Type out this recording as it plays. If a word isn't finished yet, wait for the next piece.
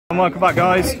Welcome back,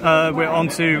 guys. We're on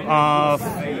to our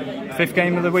fifth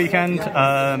game of the weekend for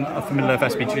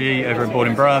MESBG over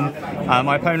in Brum.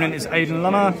 My opponent is Aiden.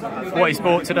 What he's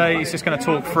bought today, he's just going to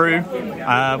talk through.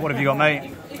 What have you got,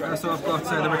 mate? So I've got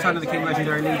the Return of the King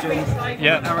Legendary Legion,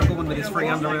 Aragorn with his free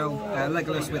Underhill,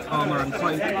 Legolas with armour and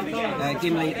cloak,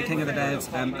 Gimli, the King of the Dead,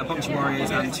 a bunch of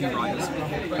warriors and 2 riders.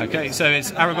 Okay, so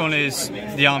it's Aragorn is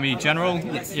the army general,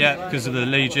 yes. Yeah, because of the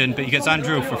Legion, but he gets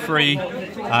Anduril for free,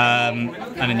 and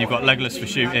then you've got Legolas for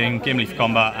shooting, Gimli for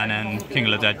combat, and then King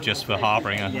of the Dead just for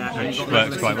Harbinger, which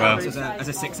works quite well. As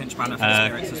a 6-inch banner for the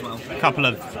spirits as well. A couple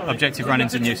of objective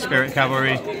run-ins in your Spirit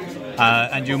Cavalry.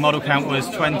 And your model count was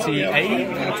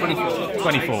 28?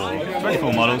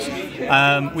 24 models.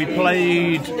 We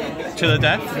played to the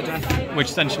death, which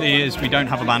essentially is we don't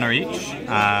have a banner each.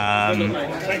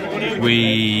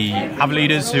 We have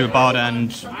leaders who are Bard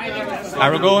and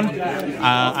Aragorn,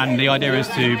 and the idea is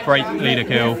to break, leader,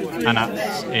 kill, and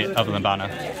that's it other than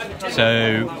banner.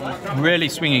 So really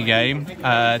swingy game.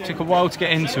 Took a while to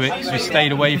get into it because we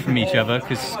stayed away from each other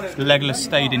because Legolas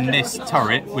stayed in this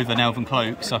turret with an elven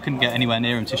cloak, so I couldn't get anywhere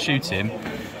near him to shoot him.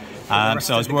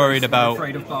 So I was worried about.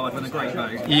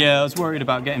 Yeah, I was worried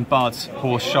about getting Bard's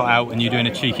horse shot out and you doing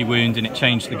a cheeky wound and it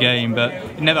changed the game, but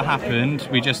it never happened.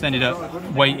 We just ended up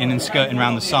waiting and skirting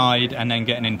around the side and then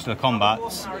getting into the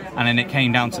combats, and then it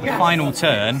came down to the final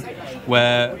turn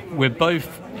where we're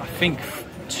both, I think,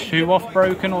 2 off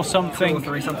broken or something. 2 or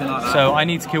 3, something like that. So I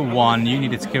need to kill 1, you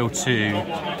needed to kill 2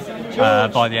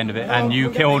 by the end of it, and you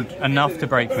killed enough to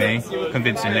break me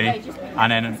convincingly,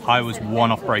 and then I was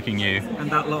 1 off breaking you. And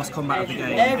that last combat of the game,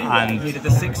 and you needed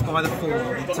the 6 by the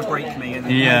 4 to break me, and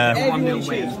yeah, 1-0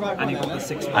 win, and he got the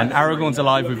 6. And Aragorn's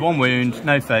alive with 1 wound,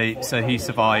 no fate, so he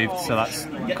survived. So that's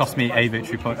cost me 2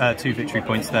 victory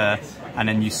points there, and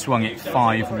then you swung it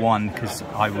 5-1 because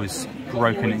I was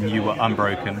broken and you were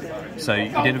unbroken. So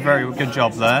you did a very good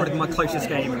job there. Probably my closest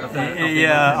game of the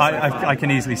yeah, I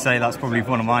can easily say that's probably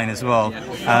one of mine as well.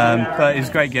 But it was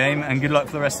a great game, and good luck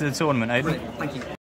for the rest of the tournament, Aiden. Thank you.